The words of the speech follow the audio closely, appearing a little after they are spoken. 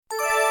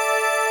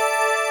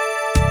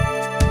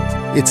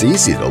It's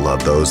easy to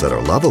love those that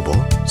are lovable,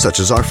 such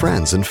as our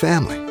friends and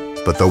family.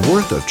 But the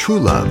worth of true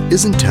love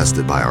isn't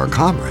tested by our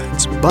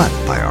comrades, but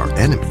by our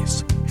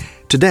enemies.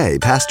 Today,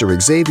 Pastor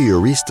Xavier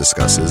Reese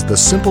discusses the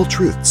simple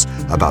truths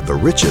about the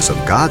riches of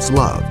God's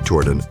love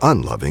toward an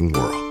unloving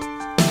world.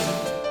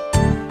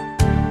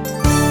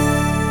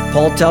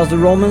 Paul tells the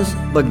Romans,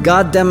 but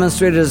God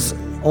demonstrated His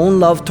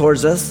own love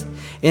towards us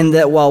in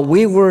that while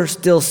we were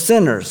still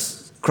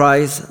sinners,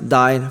 Christ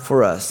died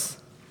for us.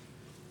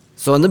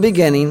 So in the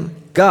beginning,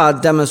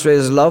 God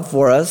demonstrated His love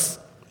for us,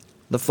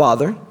 the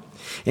Father,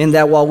 in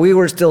that while we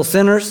were still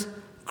sinners,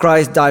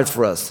 Christ died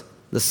for us,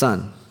 the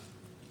Son.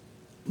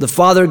 The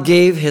Father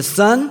gave His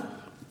Son,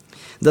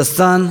 the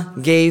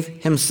Son gave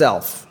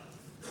Himself.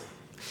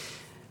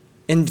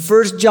 In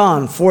 1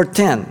 John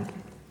 4:10,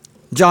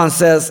 John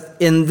says,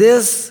 "In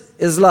this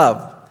is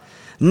love,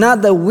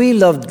 not that we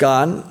loved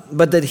God,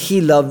 but that He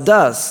loved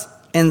us,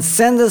 and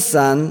sent the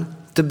Son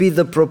to be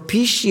the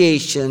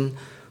propitiation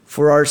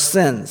for our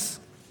sins."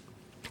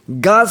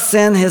 God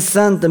sent His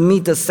Son to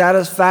meet the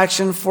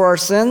satisfaction for our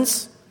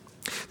sins.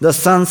 The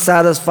Son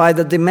satisfied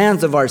the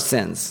demands of our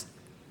sins.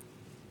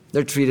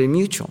 They're treated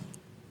mutual,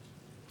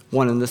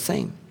 one and the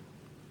same.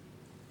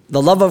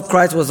 The love of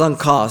Christ was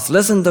uncaused.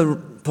 Listen to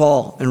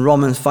Paul in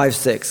Romans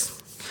 5:6.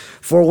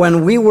 "For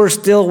when we were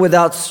still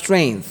without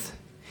strength,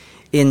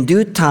 in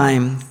due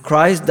time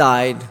Christ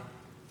died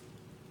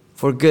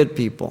for good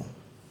people,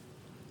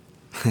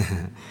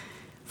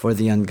 for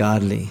the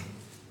ungodly."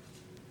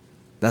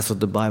 That's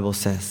what the Bible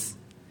says.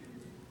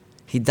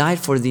 He died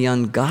for the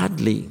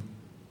ungodly.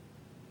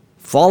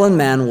 Fallen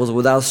man was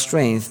without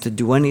strength to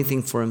do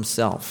anything for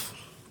himself.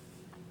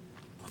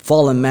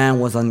 Fallen man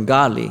was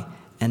ungodly,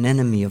 an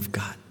enemy of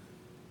God.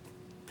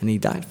 And He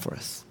died for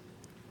us.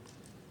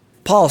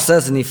 Paul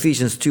says in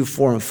Ephesians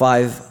 2:4 and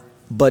 5,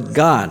 "But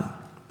God,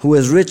 who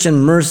is rich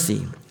in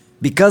mercy,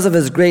 because of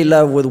His great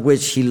love with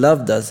which He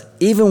loved us,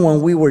 even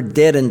when we were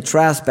dead in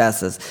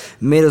trespasses,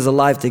 made us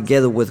alive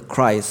together with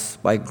Christ.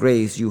 By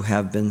grace you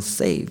have been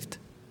saved."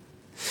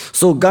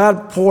 So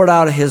God poured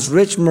out His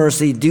rich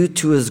mercy due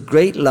to His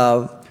great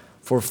love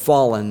for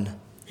fallen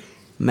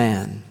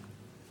man.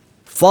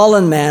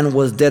 Fallen man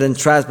was dead in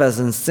trespasses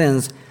and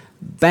sins,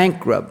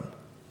 bankrupt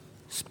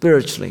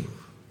spiritually.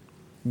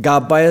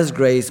 God, by His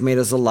grace, made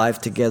us alive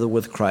together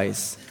with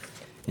Christ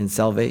in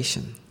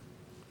salvation.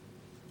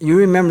 You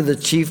remember the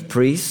chief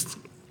priest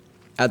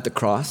at the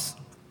cross?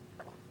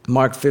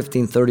 Mark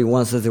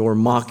 15:31 says they were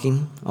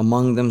mocking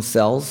among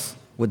themselves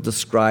with the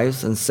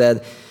scribes and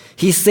said,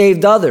 "He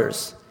saved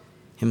others.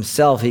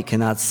 Himself He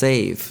cannot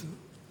save."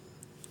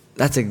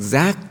 That's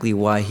exactly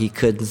why He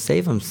couldn't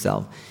save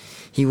Himself.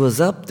 He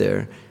was up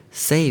there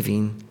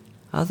saving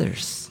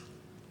others.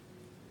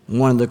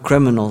 One of the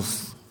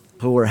criminals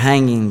who were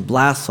hanging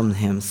blasphemed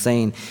Him,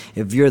 saying,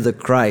 "If you're the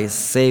Christ,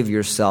 save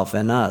yourself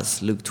and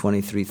us." Luke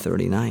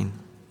 23:39.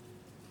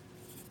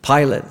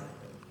 Pilate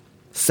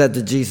said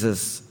to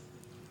Jesus,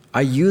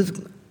 "Are you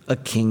a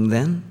king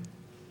then?"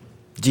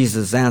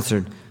 Jesus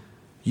answered,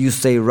 "You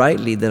say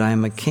rightly that I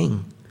am a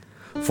king.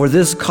 For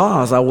this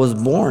cause I was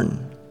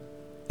born,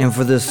 and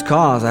for this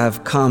cause I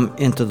have come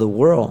into the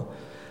world,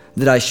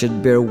 that I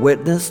should bear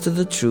witness to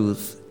the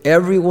truth.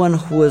 Everyone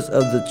who is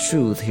of the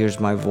truth hears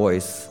my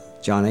voice."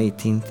 John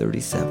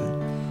 18:37.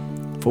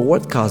 For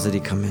what cause did He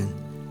come in?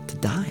 To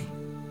die.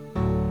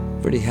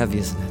 Pretty heavy,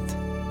 isn't it?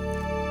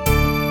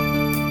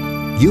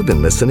 You've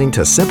been listening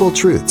to Simple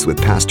Truths with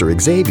Pastor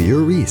Xavier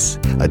Reese,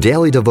 a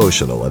daily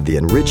devotional of the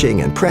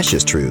enriching and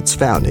precious truths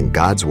found in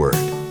God's Word.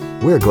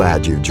 We're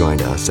glad you've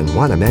joined us and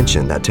want to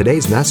mention that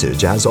today's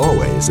message, as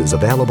always, is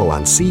available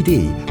on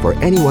CD for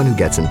anyone who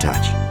gets in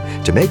touch.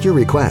 To make your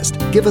request,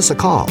 give us a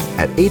call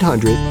at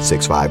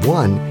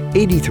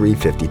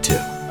 800-651-8352.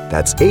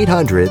 That's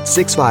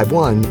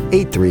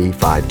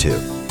 800-651-8352.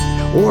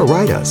 Or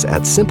write us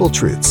at Simple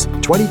Truths,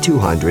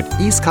 2200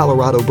 East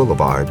Colorado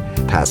Boulevard,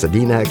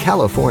 Pasadena,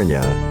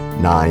 California,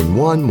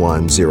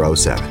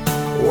 91107.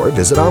 Or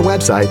visit our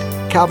website,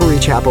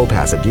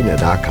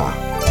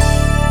 CalvaryChapelPasadena.com.